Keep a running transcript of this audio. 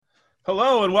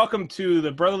Hello and welcome to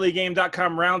the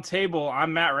BrotherlyGame.com Roundtable.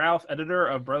 I'm Matt Ralph, editor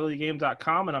of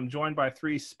BrotherlyGame.com, and I'm joined by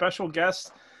three special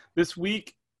guests this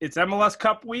week. It's MLS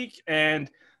Cup week, and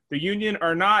the Union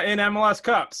are not in MLS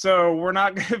Cup, so we're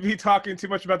not going to be talking too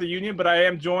much about the Union, but I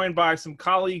am joined by some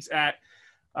colleagues at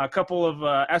a couple of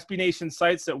SB Nation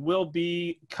sites that will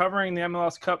be covering the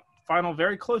MLS Cup final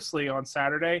very closely on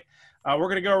Saturday. We're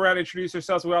going to go around and introduce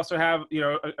ourselves. We also have,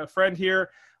 a friend here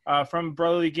from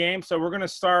Brotherly Game. So we're going to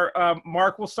start.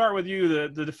 Mark, we'll start with you,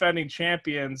 the defending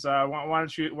champions. Why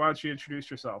don't you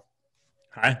introduce yourself?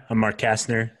 Hi, I'm Mark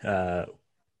Kastner.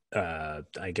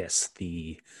 I guess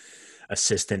the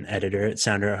assistant editor at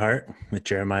Sounder at Heart with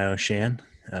Jeremiah O'Shan.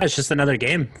 It's just another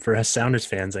game for us Sounders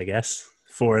fans, I guess.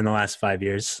 4 in the last 5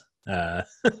 years.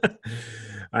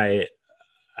 I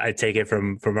take it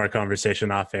from our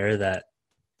conversation off air that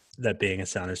being a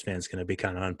Sounders fan is going to be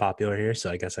kind of unpopular here, so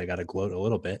I guess I got to gloat a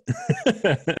little bit.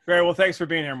 Great. Well, thanks for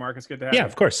being here, Mark. It's good to have you. Yeah,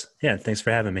 of course. Yeah, thanks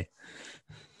for having me.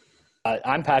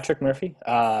 I'm Patrick Murphy.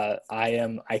 I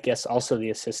am, I guess, also the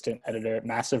assistant editor at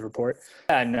Massive Report.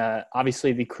 And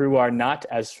obviously the crew are not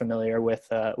as familiar with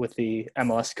the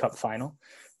MLS Cup final.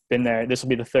 Been there. This will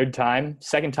be the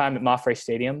second time at Mapfre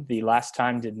Stadium. The last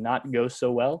time did not go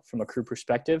so well from a crew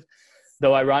perspective.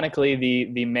 Though ironically,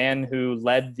 the man who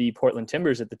led the Portland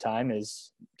Timbers at the time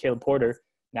is Caleb Porter,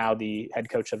 now the head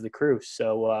coach of the crew.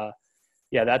 So,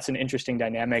 that's an interesting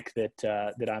dynamic that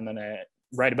I'm going to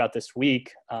write about this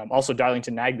week. Also,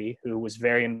 Darlington Nagbe, who was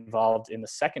very involved in the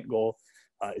second goal,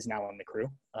 is now on the crew.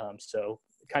 So,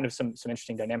 kind of some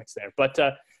interesting dynamics there. But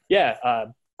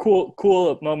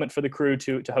cool moment for the crew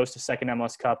to host a second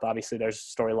MLS Cup. Obviously,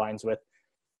 there's storylines with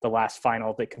the last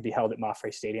final that can be held at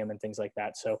Mapfre Stadium and things like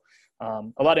that. So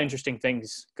a lot of interesting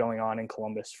things going on in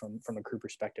Columbus from a crew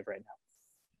perspective right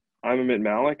now. I'm Amit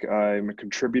Malik. I'm a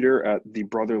contributor at the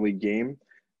Brotherly Game.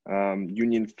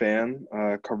 Union fan,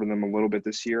 cover them a little bit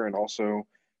this year, and also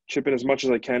chip in as much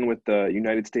as I can with the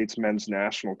United States men's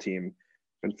national team.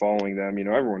 Been following them,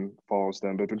 everyone follows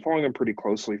them, but been following them pretty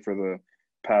closely for the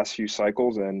past few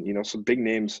cycles, and some big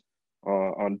names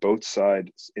on both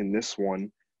sides in this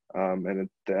one. And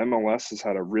the MLS has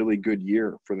had a really good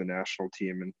year for the national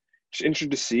team, and just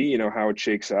interested to see, how it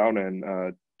shakes out.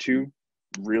 And two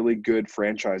really good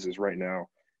franchises right now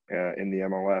in the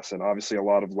MLS, and obviously a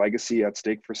lot of legacy at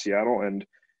stake for Seattle. And,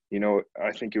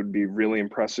 I think it would be really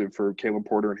impressive for Caleb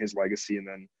Porter and his legacy, and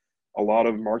then a lot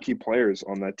of marquee players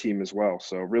on that team as well.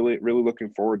 So really, really looking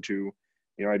forward to,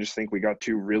 I just think we got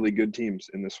two really good teams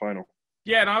in this final.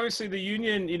 Yeah, and obviously the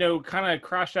Union, kind of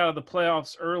crashed out of the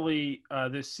playoffs early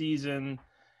this season.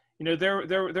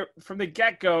 They're from the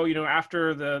get-go,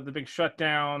 after the big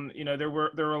shutdown, there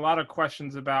were a lot of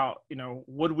questions about,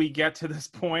 would we get to this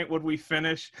point? Would we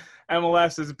finish?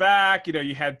 MLS is back.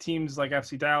 You had teams like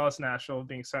FC Dallas, Nashville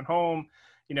being sent home.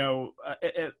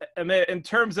 And in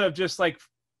terms of just like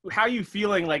how you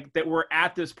feeling like that we're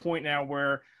at this point now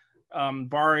where,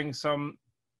 barring some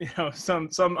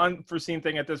unforeseen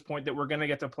thing at this point, that we're going to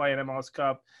get to play an MLS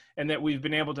Cup, and that we've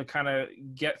been able to kind of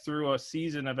get through a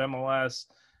season of MLS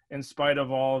in spite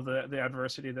of all of the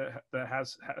adversity that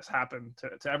has happened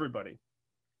to everybody.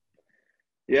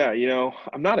 Yeah,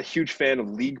 I'm not a huge fan of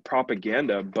league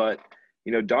propaganda, but,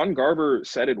 Don Garber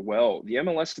said it well. The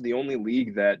MLS is the only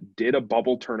league that did a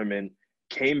bubble tournament,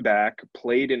 came back,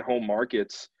 played in home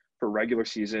markets for regular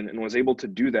season, and was able to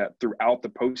do that throughout the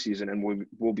postseason, and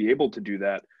will be able to do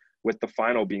that with the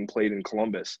final being played in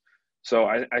Columbus. So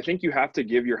I think you have to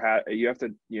tip your hat to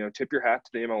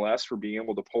the MLS for being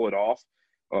able to pull it off.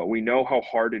 We know how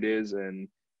hard it is and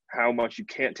how much you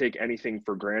can't take anything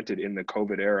for granted in the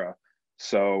COVID era.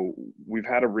 So we've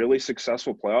had a really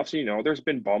successful playoffs. There's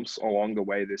been bumps along the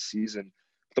way this season.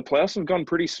 The playoffs have gone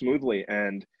pretty smoothly,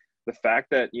 and the fact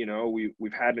that,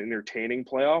 we've had entertaining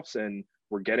playoffs and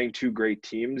we're getting two great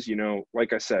teams,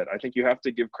 like I said, I think you have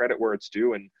to give credit where it's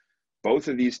due, and both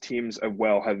of these teams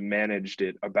have managed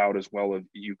it about as well as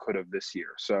you could have this year.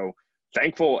 So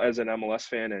thankful as an MLS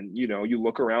fan, and, you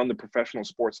look around the professional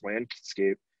sports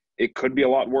landscape, it could be a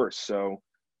lot worse. So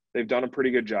they've done a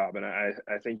pretty good job, and I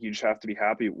think you just have to be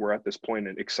happy we're at this point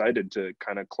and excited to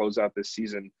kind of close out this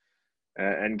season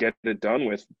and get it done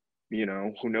with,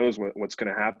 who knows what's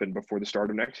going to happen before the start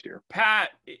of next year. Pat,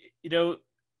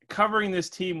 covering this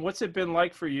team, what's it been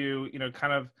like for you,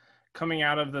 kind of coming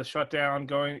out of the shutdown,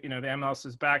 going, the MLS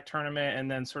is back tournament, and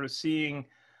then sort of seeing,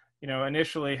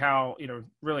 initially how,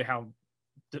 really how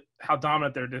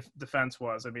dominant their defense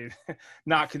was. I mean,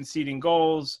 not conceding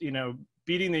goals,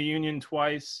 beating the Union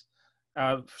twice.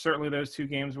 Certainly those two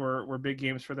games were big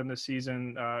games for them this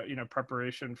season,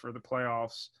 preparation for the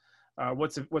playoffs.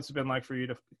 What's it been like for you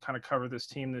to kind of cover this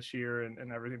team this year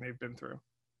and everything they've been through?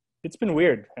 It's been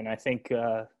weird, and I think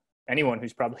anyone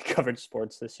who's probably covered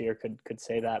sports this year could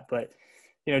say that. But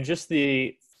just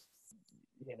the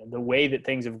way that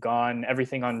things have gone,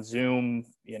 everything on Zoom,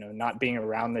 not being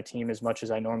around the team as much as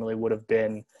I normally would have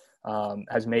been,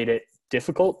 has made it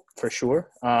difficult for sure.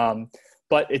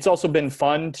 But it's also been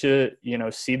fun to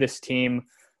see this team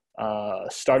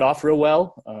start off real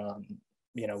well.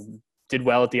 Did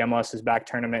well at the MLS's back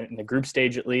tournament in the group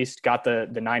stage, at least got the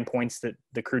 9 points that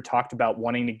the crew talked about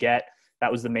wanting to get. That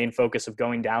was the main focus of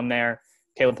going down there.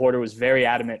 Caleb Porter was very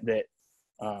adamant that,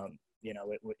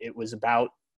 it was about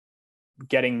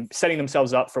setting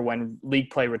themselves up for when league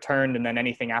play returned. And then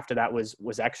anything after that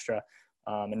was extra.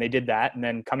 And they did that. And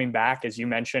then coming back, as you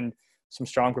mentioned, some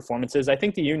strong performances. I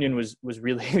think the Union was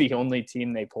really the only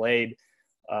team they played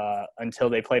until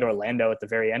they played Orlando at the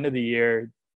very end of the year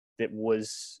that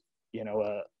was,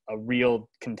 a real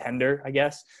contender, I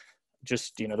guess.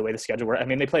 Just, the way the schedule worked. I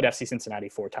mean, they played FC Cincinnati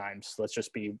 4 times. Let's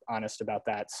just be honest about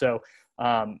that. So,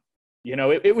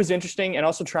 it was interesting, and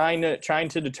also trying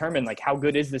to determine, like, how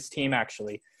good is this team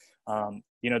actually?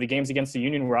 The games against the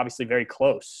Union were obviously very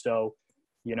close. So,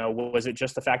 was it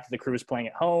just the fact that the crew was playing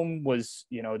at home? Was,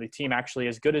 the team actually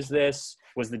as good as this?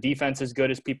 Was the defense as good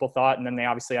as people thought? And then they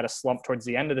obviously had a slump towards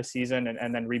the end of the season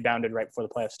and then rebounded right before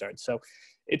the playoffs started. So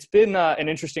it's been an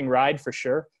interesting ride for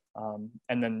sure.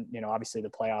 And then, obviously the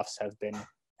playoffs have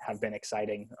been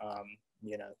exciting.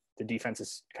 The defense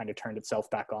has kind of turned itself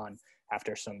back on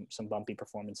after some bumpy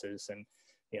performances. And,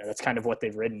 that's kind of what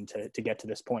they've ridden to get to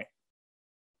this point.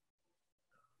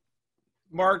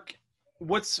 Mark,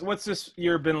 what's this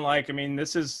year been like? I mean,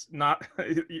 this is not,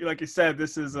 like you said,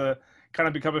 this is a kind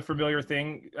of become a familiar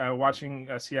thing, watching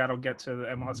Seattle get to the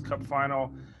MLS Cup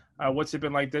final. What's it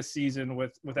been like this season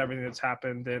with everything that's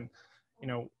happened? And,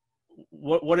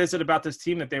 what is it about this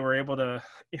team that they were able to,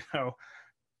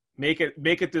 make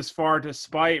it this far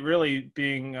despite really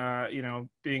being,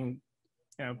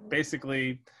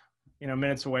 basically,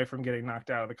 minutes away from getting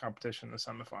knocked out of the competition in the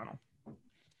semifinal?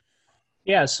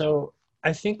 Yeah. So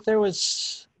I think there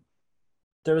was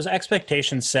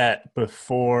expectations set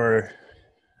before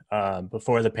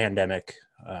the pandemic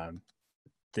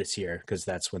this year, because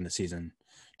that's when the season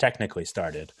technically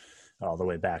started, all the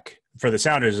way back. For the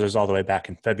Sounders, it was all the way back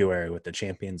in February with the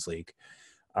Champions League.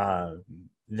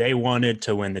 They wanted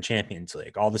to win the Champions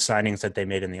League. All the signings that they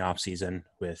made in the offseason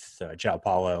with João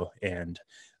Paulo and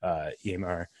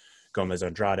Eimar Gomez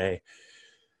Andrade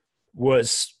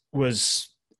was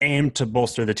aimed to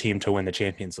bolster the team to win the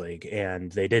Champions League,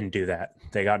 and they didn't do that.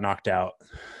 They got knocked out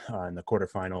in the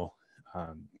quarterfinal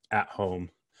at home,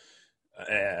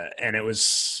 and it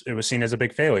was seen as a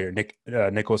big failure.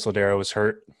 Nicolas Lodeiro was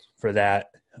hurt for that.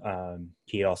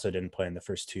 He also didn't play in the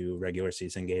first 2 regular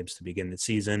season games to begin the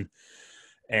season.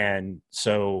 And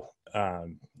so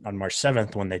on March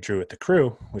 7th, when they drew with the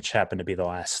Crew, which happened to be the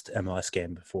last MLS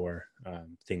game before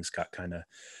things got kind of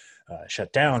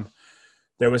shut down,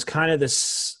 there was kind of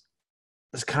this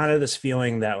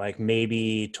feeling that, like,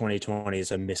 maybe 2020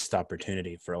 is a missed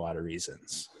opportunity for a lot of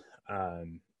reasons.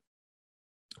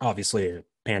 Obviously, a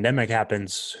pandemic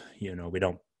happens. We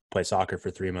don't play soccer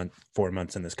for 4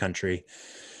 months in this country,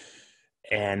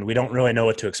 and we don't really know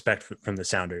what to expect from the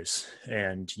Sounders.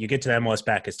 And you get to the MLS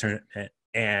Backers tournament,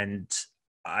 and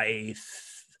I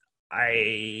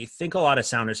think a lot of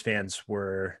Sounders fans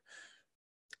were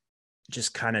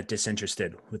just kind of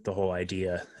disinterested with the whole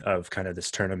idea of kind of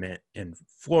this tournament in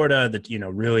Florida that,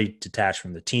 really detached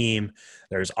from the team.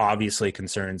 There's obviously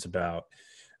concerns about,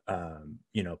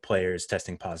 players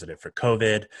testing positive for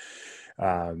COVID,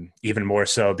 even more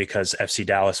so because FC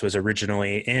Dallas was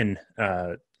originally in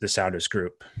the Sounders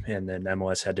group, and then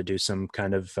MLS had to do some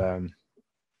kind of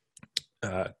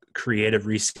creative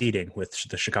reseeding with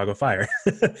the Chicago Fire.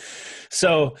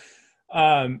 So,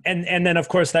 and then of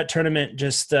course that tournament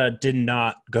just did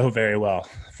not go very well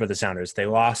for the Sounders. They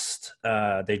lost,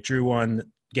 they drew 1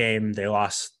 game, they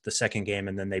lost the second game,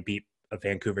 and then they beat a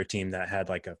Vancouver team that had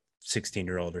like a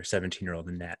 16-year-old or 17-year-old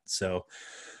in net. So,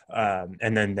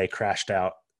 and then they crashed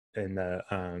out in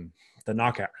the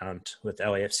knockout round with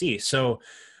LAFC. So,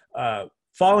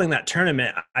 following that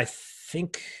tournament, I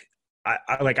think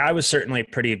I was certainly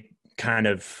pretty kind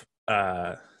of,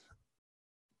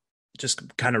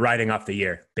 just kind of riding off the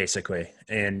year basically,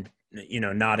 and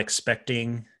not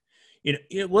expecting,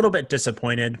 a little bit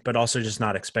disappointed, but also just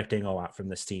not expecting a lot from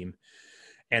this team.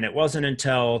 And it wasn't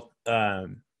until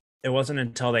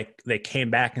they came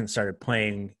back and started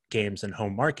playing games in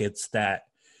home markets that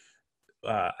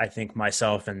I think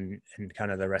myself and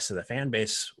kind of the rest of the fan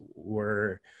base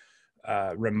were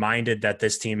reminded that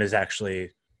this team is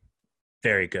actually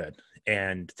very good.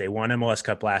 And they won MLS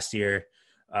Cup last year.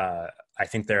 I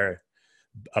think they're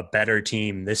a better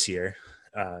team this year,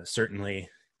 certainly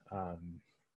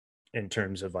in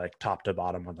terms of like top to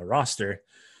bottom on the roster,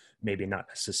 maybe not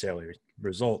necessarily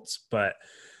results, but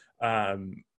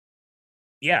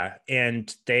yeah.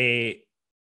 And they,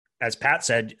 as Pat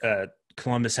said,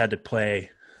 Columbus had to play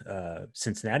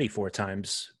Cincinnati 4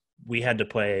 times.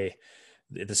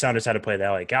 The Sounders had to play the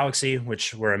LA Galaxy,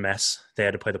 which were a mess. They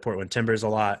had to play the Portland Timbers a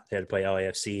lot. They had to play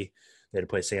LAFC. They had to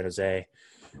play San Jose.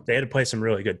 They had to play some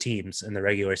really good teams in the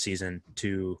regular season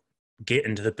to get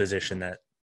into the position that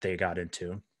they got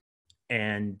into.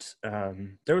 And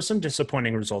there was some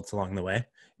disappointing results along the way.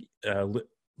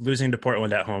 Losing to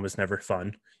Portland at home is never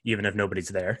fun, even if nobody's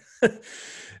there.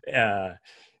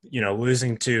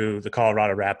 Losing to the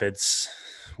Colorado Rapids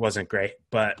wasn't great,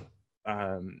 but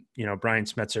Brian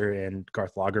Smetzer and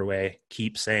Garth Lagerwey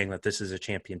keep saying that this is a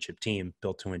championship team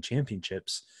built to win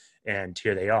championships, and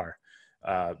here they are.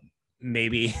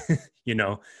 Maybe,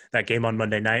 that game on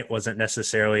Monday night wasn't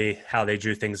necessarily how they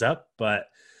drew things up, but,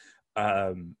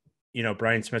 Brian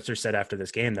Smetzer said after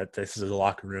this game that this is a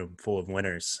locker room full of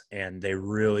winners, and they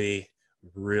really,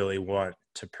 really want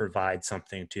to provide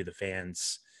something to the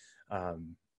fans,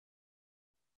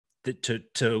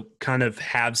 to kind of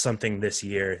have something this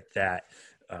year that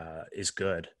is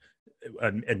good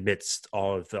amidst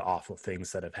all of the awful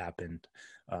things that have happened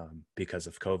because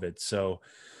of COVID. So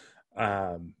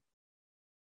I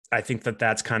think that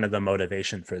that's kind of the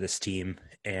motivation for this team.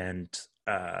 And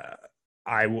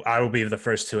I will be the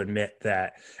first to admit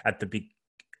that at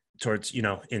towards,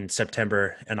 in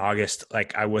September and August,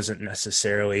 like I wasn't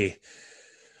necessarily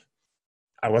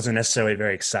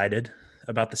very excited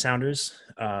about the Sounders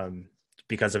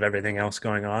because of everything else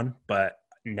going on. But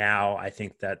now I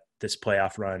think that this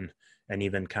playoff run and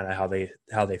even kind of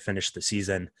how they finished the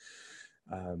season,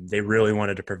 they really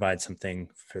wanted to provide something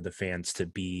for the fans to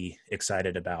be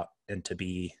excited about and to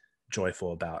be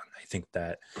joyful about. I think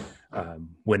that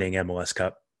winning MLS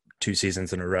Cup 2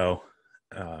 seasons in a row,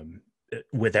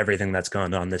 with everything that's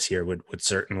gone on this year, would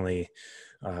certainly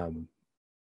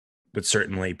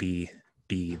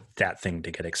be that thing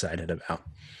to get excited about.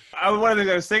 One of the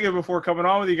things I was thinking before coming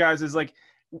on with you guys is like,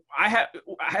 I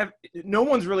have no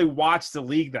one's really watched the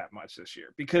league that much this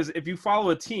year, because if you follow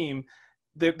a team,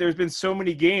 there's been so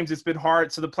many games, it's been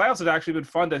hard. So the playoffs have actually been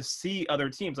fun to see other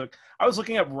teams. Like I was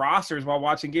looking up rosters while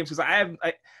watching games, because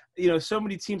I so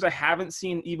many teams I haven't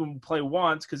seen even play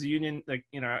once, because the Union,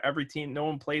 every team, no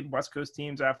one played West Coast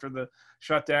teams after the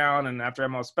shutdown and after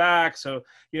MLS back. So,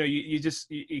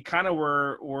 you kind of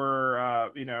were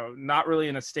not really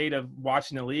in a state of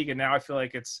watching the league. And now I feel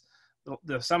like it's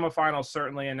the semifinals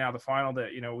certainly, and now the final that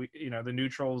the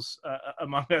neutrals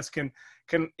among us can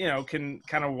kind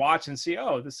of watch and see,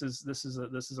 oh, this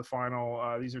is a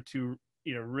final. These are 2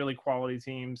 really quality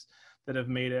teams that have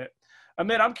made it.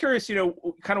 Amit, I'm curious,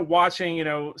 kind of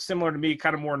watching, similar to me,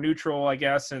 kind of more neutral, I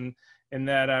guess, and in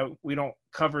that we don't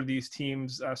cover these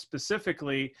teams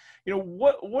specifically.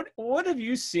 What have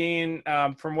you seen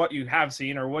from what you have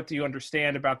seen, or what do you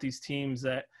understand about these teams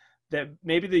that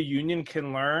maybe the Union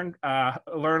can learn a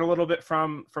little bit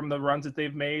from the runs that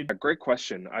they've made? Great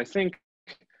question. I think,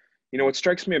 what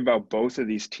strikes me about both of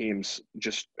these teams,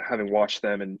 just having watched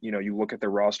them, and, you look at their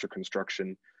roster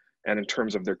construction and in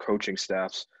terms of their coaching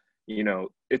staffs,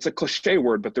 it's a cliche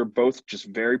word, but they're both just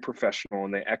very professional,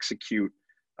 and they execute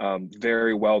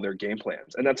very well their game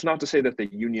plans. And that's not to say that the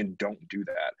Union don't do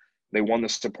that. They won the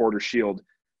Supporter Shield.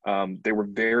 They were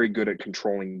very good at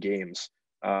controlling games.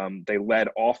 They led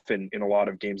often in a lot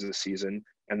of games of the season,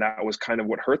 and that was kind of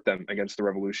what hurt them against the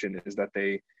Revolution, is that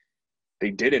they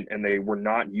didn't, and they were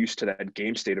not used to that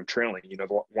game state of trailing.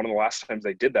 One of the last times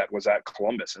they did that was at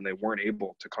Columbus, and they weren't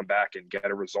able to come back and get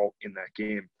a result in that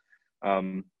game.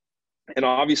 And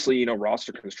obviously,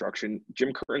 roster construction,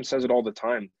 Jim Curtin says it all the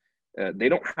time. They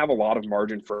don't have a lot of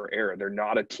margin for error. They're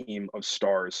not a team of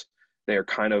stars. They are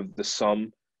kind of, the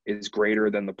sum is greater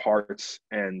than the parts.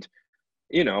 And,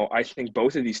 I think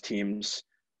both of these teams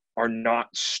are not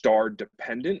star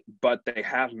dependent, but they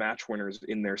have match winners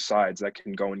in their sides that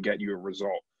can go and get you a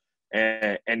result.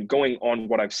 And going on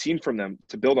what I've seen from them,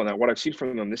 to build on that, what I've seen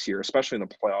from them this year, especially in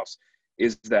the playoffs,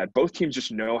 is that both teams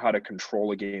just know how to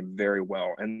control a game very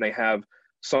well. And they have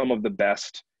some of the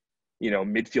best,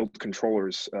 midfield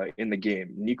controllers in the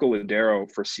game. Nico Lodeiro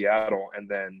for Seattle, and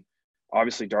then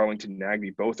obviously Darlington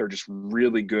Nagbe, both are just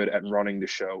really good at running the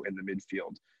show in the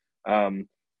midfield.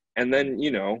 And then,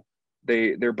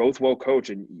 they're both well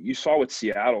coached. And you saw with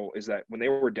Seattle is that when they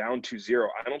were down 2-0,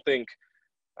 I don't think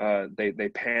they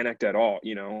panicked at all.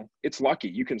 It's lucky,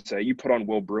 you can say. You put on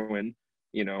Will Bruin,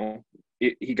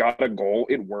 he got a goal.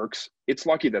 It works. It's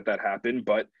lucky that happened,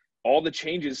 but all the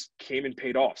changes came and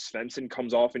paid off. Svensson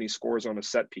comes off and he scores on a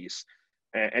set piece.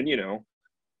 And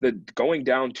the going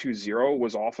down 2-0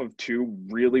 was off of two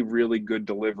really, really good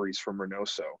deliveries from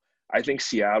Reynoso. I think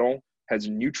Seattle has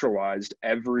neutralized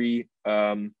every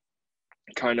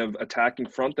kind of attacking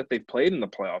front that they've played in the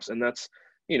playoffs. And that's,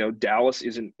 Dallas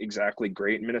isn't exactly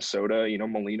great. Minnesota,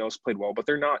 Molino's played well, but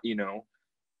they're not,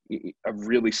 a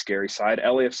really scary side.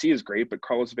 LAFC is great, but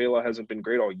Carlos Vela hasn't been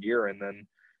great all year. And then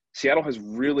Seattle has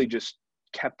really just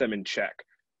kept them in check.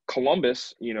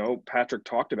 Columbus, Patrick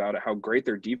talked about it, how great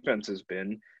their defense has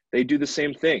been. They do the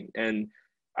same thing. And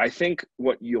I think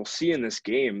what you'll see in this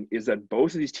game is that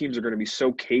both of these teams are going to be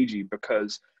so cagey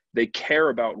because they care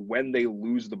about when they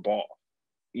lose the ball.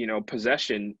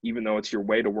 Possession, even though it's your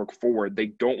way to work forward, they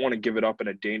don't want to give it up in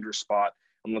a dangerous spot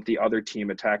and let the other team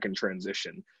attack in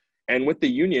transition. And with the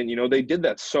Union, they did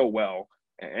that so well.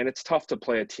 And it's tough to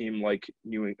play a team like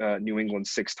New England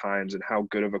 6 times and how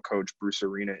good of a coach Bruce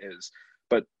Arena is.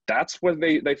 But that's what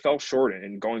they fell short in.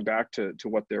 And going back to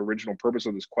what the original purpose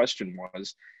of this question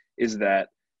was, is that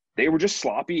they were just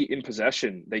sloppy in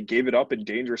possession. They gave it up in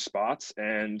dangerous spots,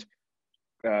 and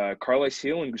Carles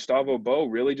Gil and Gustavo Bo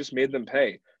really just made them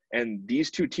pay. And these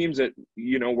two teams that,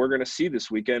 we're going to see this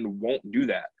weekend won't do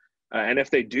that. And if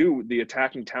they do, the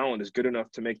attacking talent is good enough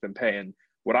to make them pay. And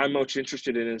what I'm most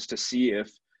interested in is to see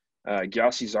if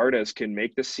Gyasi Zardes can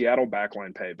make the Seattle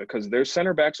backline pay, because their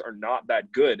center backs are not that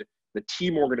good. The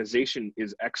team organization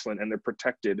is excellent, and they're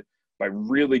protected by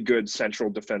really good central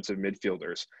defensive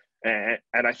midfielders.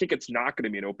 And I think it's not going to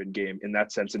be an open game in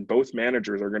that sense. And both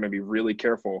managers are going to be really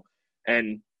careful.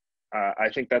 And I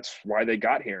think that's why they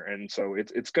got here. And so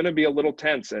it's going to be a little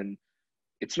tense. And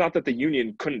it's not that the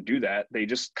Union couldn't do that. They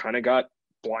just kind of got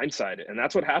blindsided. And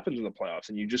that's what happens in the playoffs.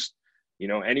 And you just,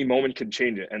 any moment can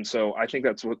change it. And so I think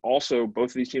that's what also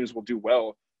both of these teams will do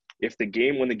well.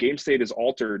 When the game state is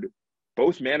altered,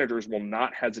 both managers will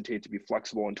not hesitate to be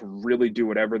flexible and to really do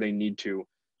whatever they need to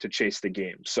chase the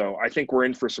game. So I think we're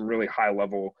in for some really high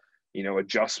level,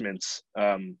 adjustments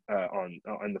on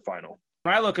the final.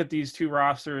 When I look at these two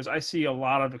rosters, I see a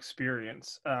lot of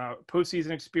experience,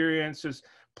 postseason experience, just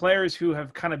players who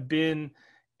have kind of been,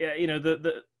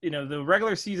 the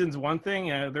regular season's one thing.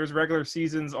 There's regular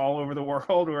seasons all over the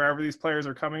world, wherever these players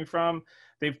are coming from.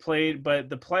 They've played, but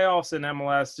the playoffs in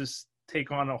MLS just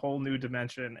take on a whole new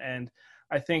dimension. And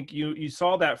I think you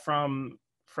saw that from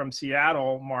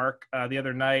Seattle, Mark, the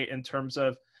other night, in terms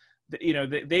of,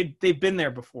 they've been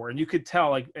there before, and you could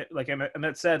tell, like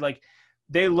Emmett said, like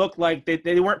they looked like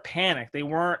they weren't panicked. They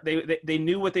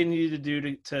knew what they needed to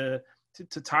do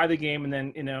to tie the game, and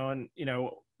then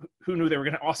who knew they were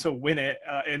going to also win it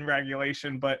in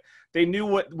regulation, but they knew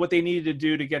what they needed to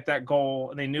do to get that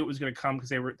goal, and they knew it was going to come because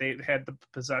they had the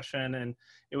possession, and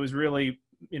it was really,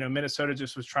 Minnesota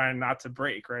just was trying not to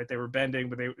break, right? They were bending,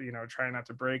 but they, trying not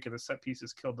to break, and the set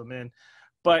pieces killed them in.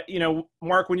 But,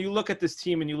 Mark, when you look at this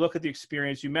team and you look at the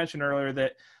experience, you mentioned earlier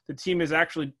that the team is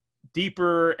actually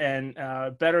deeper and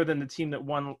better than the team that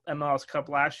won MLS Cup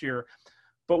last year.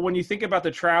 But when you think about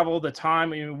the travel, the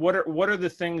time, what are the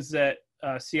things that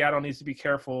Seattle needs to be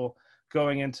careful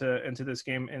going into this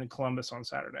game in Columbus on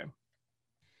Saturday?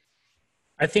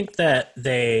 I think that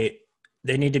they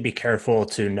need to be careful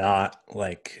to not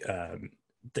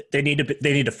they need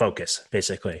to focus.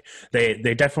 Basically,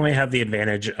 they definitely have the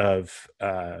advantage of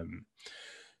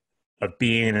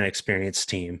being an experienced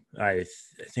team. I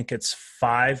think it's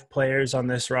 5 players on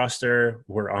this roster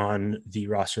were on the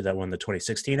roster that won the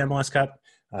 2016 MLS Cup.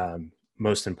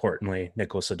 Most importantly,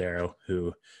 Nicolas Lodeiro,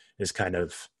 who is kind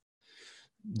of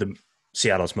the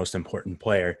Seattle's most important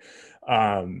player.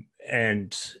 And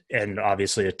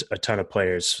obviously a ton of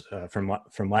players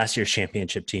from last year's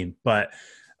championship team. But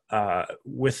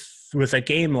with a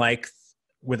game like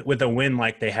with a win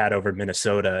like they had over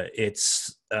Minnesota,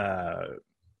 it's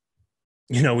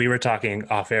we were talking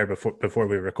off air before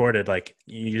we recorded, like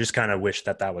you just kind of wish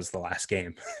that was the last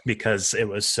game because it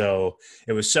was so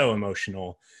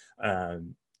emotional.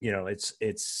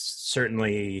 It's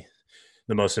certainly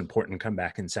the most important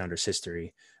comeback in Sounders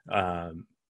history,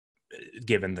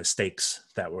 given the stakes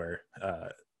that were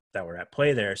at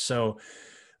play there. So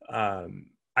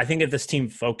I think if this team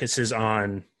focuses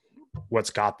on what's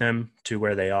got them to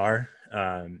where they are,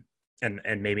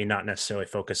 and maybe not necessarily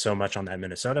focus so much on that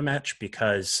Minnesota match,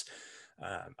 because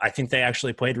I think they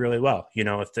actually played really well.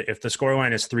 If the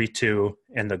scoreline is 3-2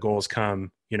 and the goals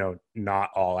come,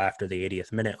 not all after the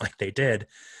 80th minute like they did,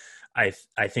 I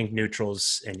think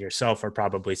neutrals and yourself are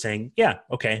probably saying, yeah,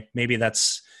 okay, maybe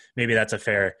that's a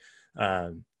fair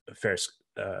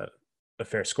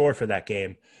score for that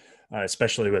game.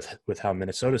 especially with how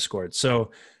Minnesota scored.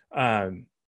 So,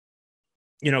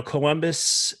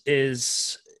 Columbus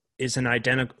is an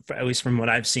identical, at least from what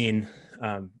I've seen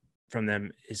from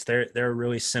them, is they're a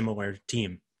really similar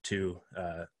team to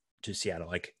Seattle.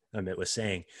 Like Amit was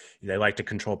saying, they like to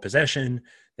control possession.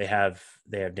 They have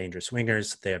dangerous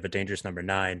wingers. They have a dangerous number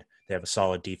 9. They have a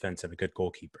solid defense and a good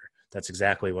goalkeeper. That's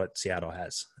exactly what Seattle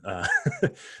has.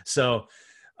 So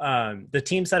the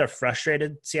teams that have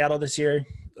frustrated Seattle this year,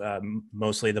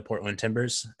 mostly the Portland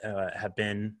Timbers, have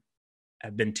been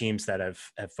teams that have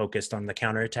focused on the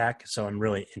counterattack. So I'm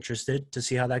really interested to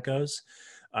see how that goes.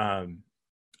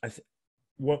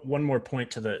 One more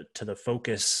point to the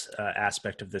focus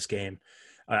aspect of this game.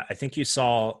 I think you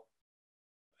saw,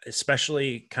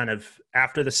 especially kind of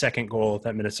after the second goal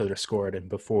that Minnesota scored and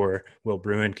before Will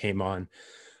Bruin came on,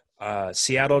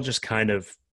 Seattle just kind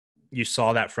of, you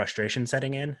saw that frustration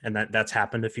setting in, and that's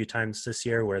happened a few times this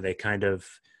year where they kind of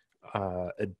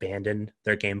abandon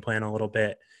their game plan a little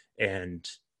bit and,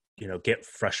 get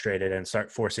frustrated and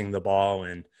start forcing the ball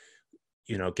and,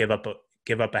 give up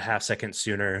a half second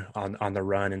sooner on the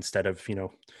run instead of,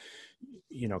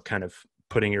 kind of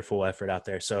putting your full effort out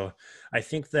there. So I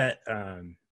think that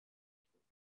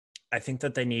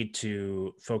they need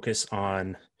to focus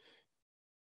on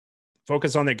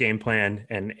their game plan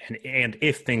and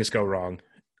if things go wrong,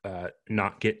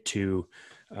 not to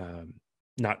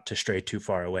stray too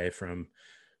far away from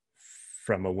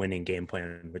a winning game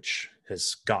plan, which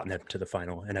has gotten them to the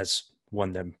final and has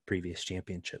won them previous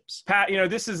championships. Pat,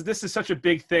 this is such a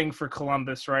big thing for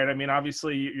Columbus, right? I mean,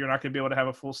 obviously you're not going to be able to have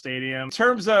a full stadium. In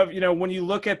terms of, when you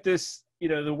look at this,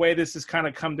 the way this has kind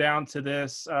of come down to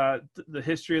this, the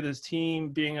history of this team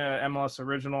being a MLS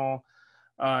original,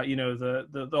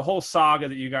 the whole saga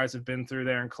that you guys have been through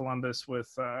there in Columbus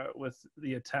with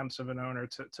the attempts of an owner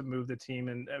to move the team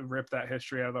and rip that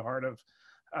history out of the heart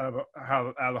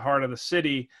of the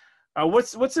city.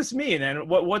 What's this mean, and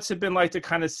what's it been like to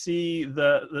kind of see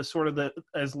the sort of the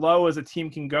as low as a team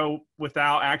can go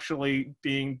without actually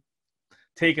being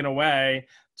taken away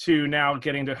to now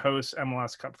getting to host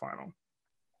MLS Cup final?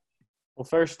 Well,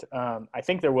 first, I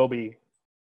think there will be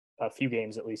a few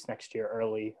games at least next year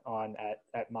early on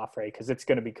at Mafre, because it's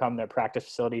going to become their practice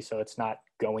facility, so it's not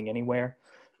going anywhere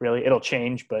really. It'll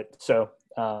change, but so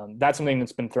that's something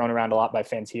that's been thrown around a lot by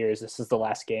fans here, is this is the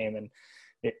last game, and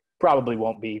it probably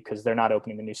won't be because they're not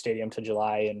opening the new stadium to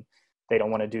July and they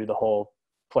don't want to do the whole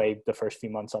play the first few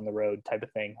months on the road type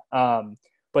of thing.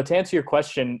 But to answer your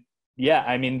question, yeah,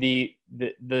 I mean,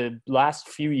 the last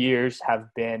few years have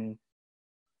been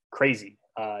crazy.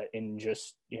 In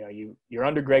just, you're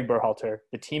under Greg Berhalter.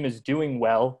 The team is doing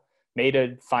well, made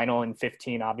a final in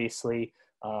 15, obviously.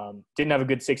 Didn't have a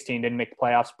good 16, didn't make the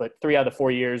playoffs, but 3 out of the 4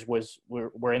 years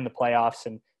we're in the playoffs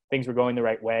and things were going the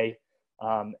right way.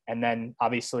 And then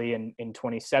obviously in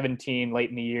 2017, late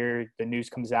in the year, the news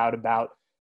comes out about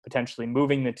potentially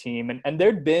moving the team. And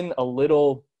there'd been a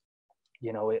little,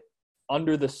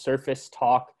 under the surface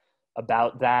talk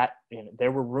about that.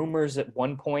 There were rumors at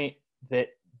one point that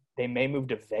they may move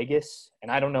to Vegas.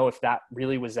 And I don't know if that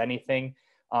really was anything.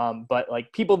 But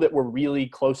like people that were really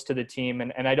close to the team,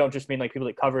 and I don't just mean like people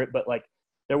that cover it, but like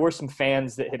there were some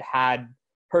fans that had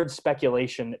heard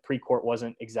speculation that Precourt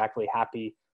wasn't exactly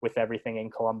happy with everything in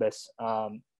Columbus.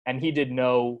 And he did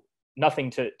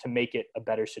nothing to make it a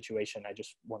better situation. I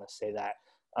just want to say that.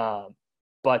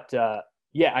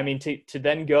 Yeah, I mean, to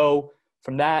then go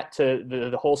from that to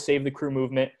the whole Save the Crew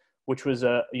movement, which was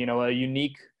a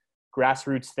unique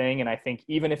grassroots thing. And I think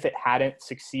even if it hadn't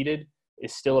succeeded,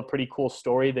 is still a pretty cool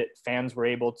story that fans were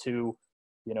able to,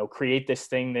 create this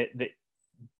thing that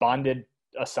bonded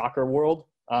a soccer world.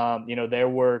 There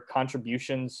were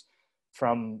contributions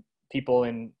from people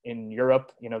in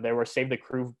Europe. There were Save the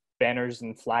Crew banners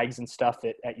and flags and stuff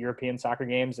at European soccer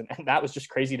games. And that was just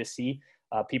crazy to see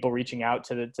people reaching out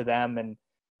to them and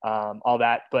all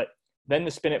that. But then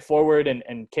to spin it forward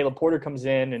and Caleb Porter comes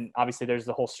in, and obviously there's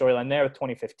the whole storyline there with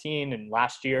 2015, and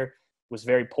last year was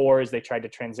very poor as they tried to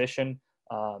transition.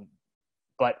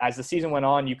 But as the season went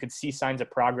on, you could see signs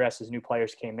of progress as new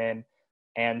players came in.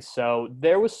 And so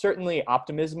there was certainly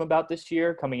optimism about this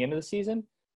year coming into the season,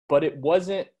 but it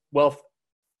wasn't, well,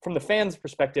 from the fans'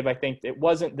 perspective, I think it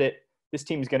wasn't that this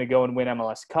team is going to go and win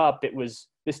MLS Cup. It was,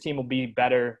 this team will be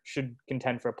better, should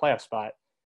contend for a playoff spot.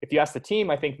 If you ask the team,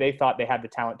 I think they thought they had the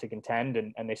talent to contend,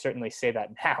 and they certainly say that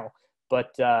now.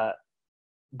 But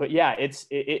yeah,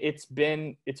 it's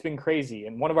been crazy.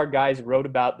 And one of our guys wrote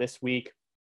about this week,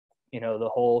 the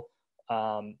whole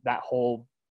that whole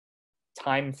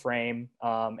time frame.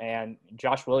 And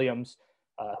Josh Williams,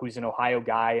 who's an Ohio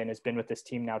guy and has been with this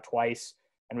team now twice,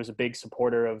 and was a big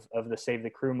supporter of the Save the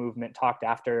Crew movement, talked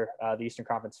after the Eastern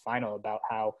Conference Final about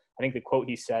how, I think the quote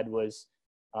he said was,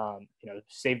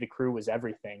 Save the Crew was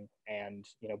everything. And,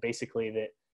 basically that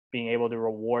being able to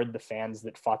reward the fans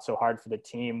that fought so hard for the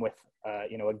team with,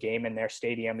 a game in their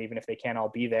stadium, even if they can't all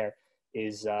be there,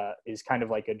 is kind of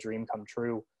like a dream come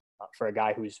true for a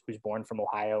guy who's born from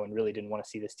Ohio and really didn't want to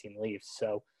see this team leave.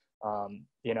 So,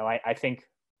 I think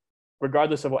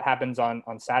regardless of what happens on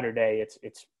Saturday,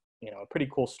 it's a pretty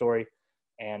cool story.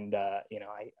 And,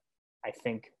 I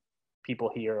think people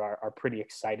here are pretty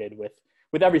excited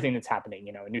with everything that's happening,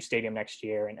 a new stadium next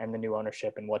year and the new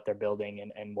ownership and what they're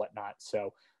building and whatnot.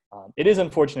 So it is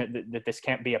unfortunate that this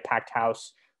can't be a packed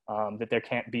house, that there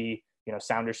can't be,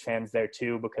 Sounders fans there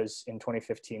too, because in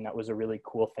 2015, that was a really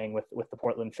cool thing with the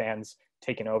Portland fans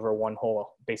taking over one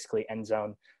whole basically end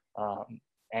zone.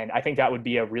 And I think that would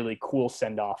be a really cool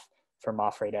send off for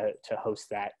Mafre to host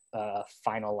that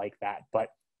final like that. But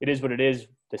it is what it is.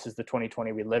 This is the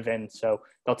 2020 we live in. So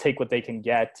they'll take what they can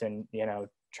get and,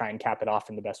 try and cap it off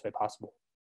in the best way possible.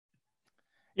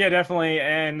 Yeah, definitely.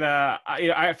 And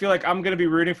I feel like I'm going to be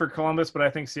rooting for Columbus, but I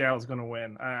think Seattle's going to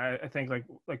win. I think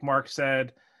like Mark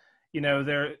said,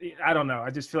 I don't know. I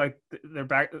just feel like they're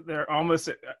back. They're almost,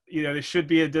 they should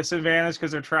be a disadvantage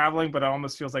because they're traveling, but it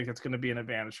almost feels like it's going to be an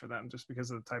advantage for them just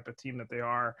because of the type of team that they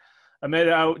are.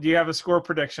 Amit, do you have a score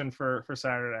prediction for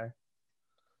Saturday?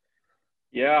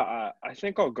 Yeah, I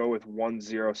think I'll go with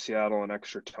 1-0 Seattle in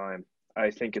extra time.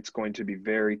 I think it's going to be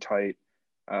very tight.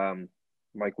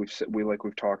 Like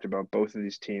we've talked about, both of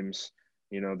these teams,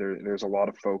 there's a lot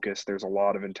of focus, there's a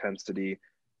lot of intensity.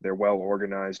 They're well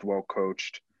organized, well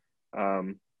coached.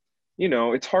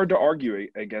 It's hard to argue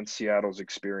against Seattle's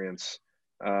experience.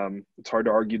 It's hard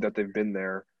to argue that they've been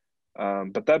there.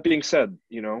 But that being said,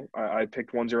 I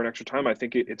picked 1-0 in extra time. I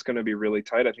think it's going to be really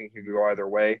tight. I think it could go either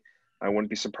way. I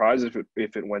wouldn't be surprised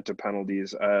if it went to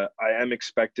penalties. I am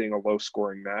expecting a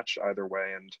low-scoring match either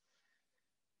way. And,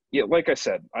 yeah, like I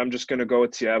said, I'm just going to go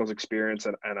with Seattle's experience,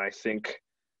 and I think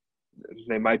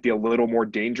they might be a little more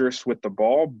dangerous with the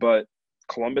ball, but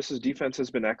Columbus's defense has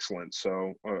been excellent.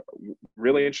 So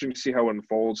really interesting to see how it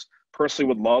unfolds. Personally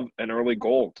would love an early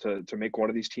goal to make one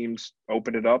of these teams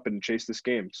open it up and chase this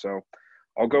game. So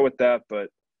I'll go with that, but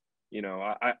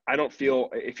I don't feel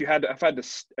if I had to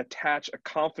attach a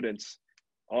confidence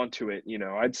onto it,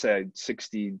 I'd say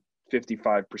 60,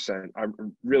 55%. I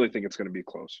really think it's going to be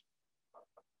close.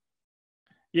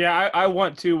 Yeah, I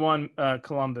want 2-1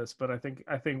 Columbus, but I think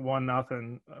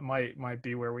 1-0 might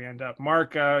be where we end up.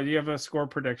 Mark, do you have a score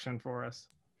prediction for us?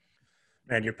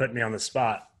 Man, you're putting me on the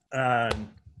spot.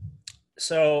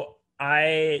 So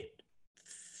I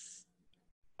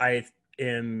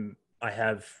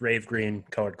have rave green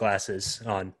colored glasses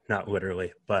on, not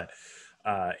literally, but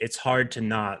it's hard to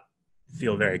not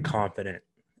feel very confident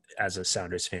as a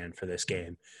Sounders fan for this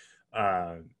game.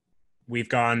 We've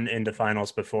gone into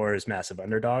finals before as massive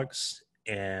underdogs,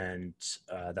 and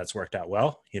that's worked out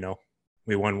well.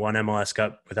 We won one MLS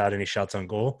Cup without any shots on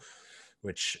goal,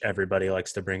 which everybody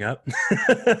likes to bring up.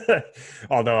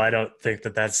 Although I don't think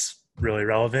that that's really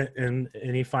relevant in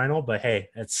any final, but hey,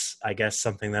 it's, I guess,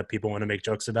 something that people want to make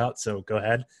jokes about. So go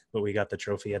ahead. But we got the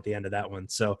trophy at the end of that one.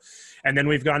 So, and then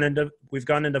we've gone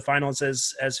into finals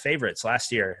as favorites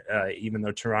last year, even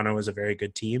though Toronto was a very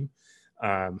good team,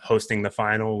 hosting the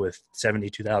final with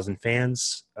 72,000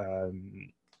 fans.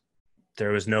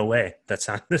 There was no way that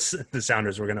the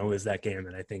Sounders were going to lose that game.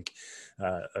 And I think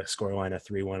a scoreline of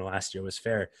 3-1 last year was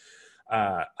fair.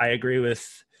 I agree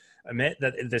with Amit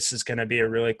that this is going to be a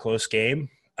really close game.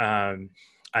 I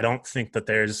don't think that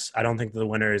the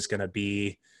winner is going to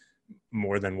be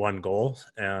more than one goal.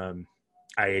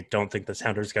 I don't think the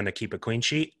Sounders going to keep a clean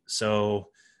sheet. So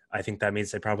I think that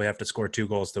means they probably have to score 2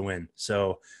 goals to win.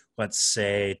 So let's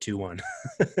say 2-1.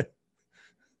 All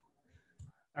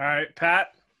right, Pat.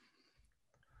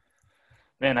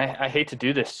 Man, I hate to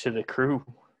do this to the crew,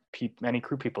 many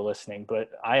crew people listening, but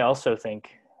I also think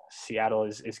Seattle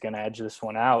is going to edge this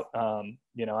one out.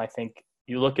 I think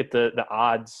you look at the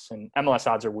odds, and MLS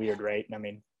odds are weird, right? I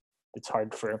mean, it's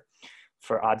hard for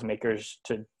odds makers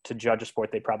to judge a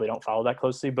sport they probably don't follow that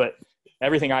closely, but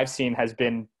everything I've seen has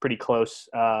been pretty close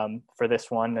for this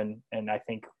one. And I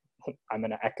think I'm going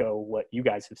to echo what you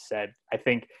guys have said. I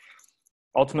think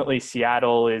ultimately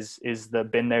Seattle is the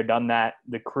been there, done that.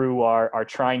 The crew are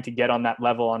trying to get on that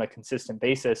level on a consistent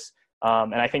basis.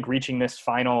 And I think reaching this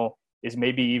final is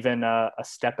maybe even a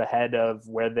step ahead of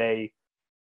where they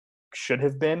should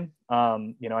have been.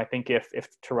 I think if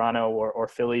Toronto or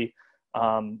Philly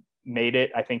made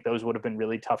it, I think those would have been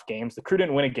really tough games. The crew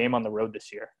didn't win a game on the road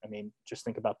this year. I mean, just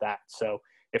think about that. So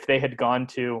if they had gone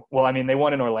to, well, I mean, they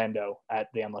won in Orlando at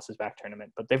the MLS is Back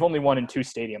tournament, but they've only won in 2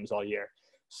 stadiums all year.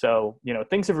 So,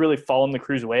 things have really fallen the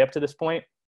Crew's way up to this point.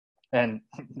 And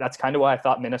that's kind of why I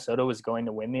thought Minnesota was going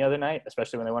to win the other night,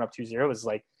 especially when they went up 2-0. It was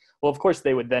like, well, of course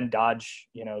they would then dodge,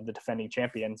 the defending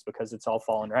champions because it's all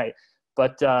fallen right.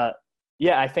 But I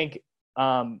think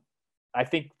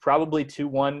probably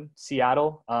 2-1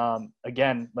 Seattle.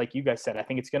 Again, like you guys said, I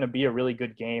think it's going to be a really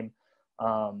good game.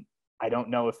 I don't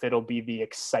know if it'll be the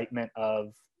excitement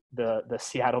of the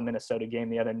Seattle Minnesota game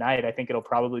the other night. I think it'll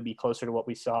probably be closer to what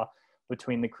we saw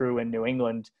between the Crew and New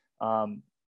England.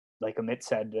 Like Amit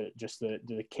said, just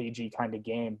the cagey kind of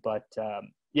game. But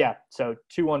so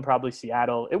 2-1 probably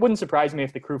Seattle. It wouldn't surprise me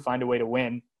if the Crew find a way to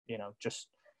win, just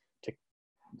to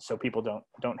so people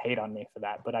don't hate on me for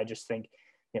that. But I just think,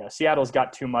 Seattle's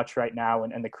got too much right now,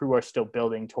 and the Crew are still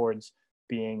building towards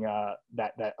being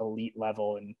that elite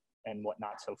level and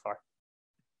whatnot so far.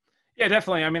 Yeah,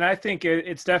 definitely. I mean, I think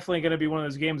it's definitely going to be one of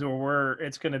those games where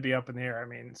it's going to be up in the air. I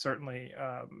mean, certainly,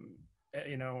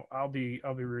 I'll be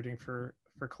rooting for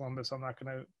Columbus. I'm not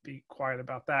going to be quiet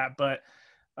about that, but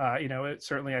it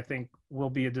certainly, I think, will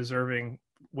be a deserving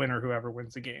winner, whoever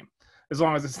wins the game, as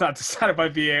long as it's not decided by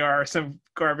VAR or some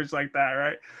garbage like that,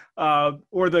 right?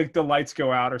 Or the lights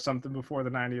go out or something before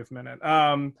the 90th minute.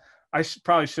 I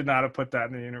probably should not have put that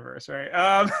in the universe, right?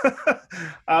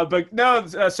 But no.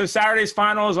 So Saturday's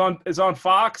final is on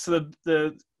Fox,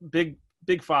 the big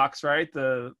Fox, right?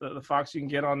 The Fox you can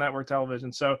get on network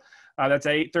television. So that's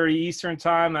at 8:30 Eastern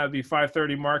time. That would be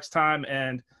 5:30 Mark's time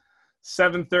and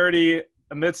 7:30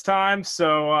 Amit's time.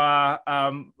 So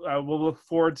we'll look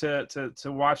forward to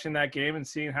watching that game and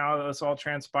seeing how this all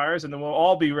transpires, and then we'll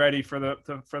all be ready for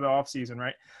the off season,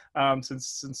 right?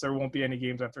 Since there won't be any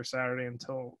games after Saturday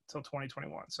until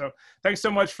 2021. So thanks so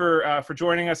much for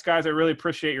joining us, guys. I really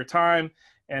appreciate your time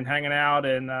and hanging out,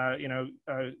 and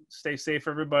stay safe,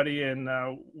 everybody. And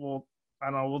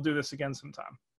we'll do this again sometime.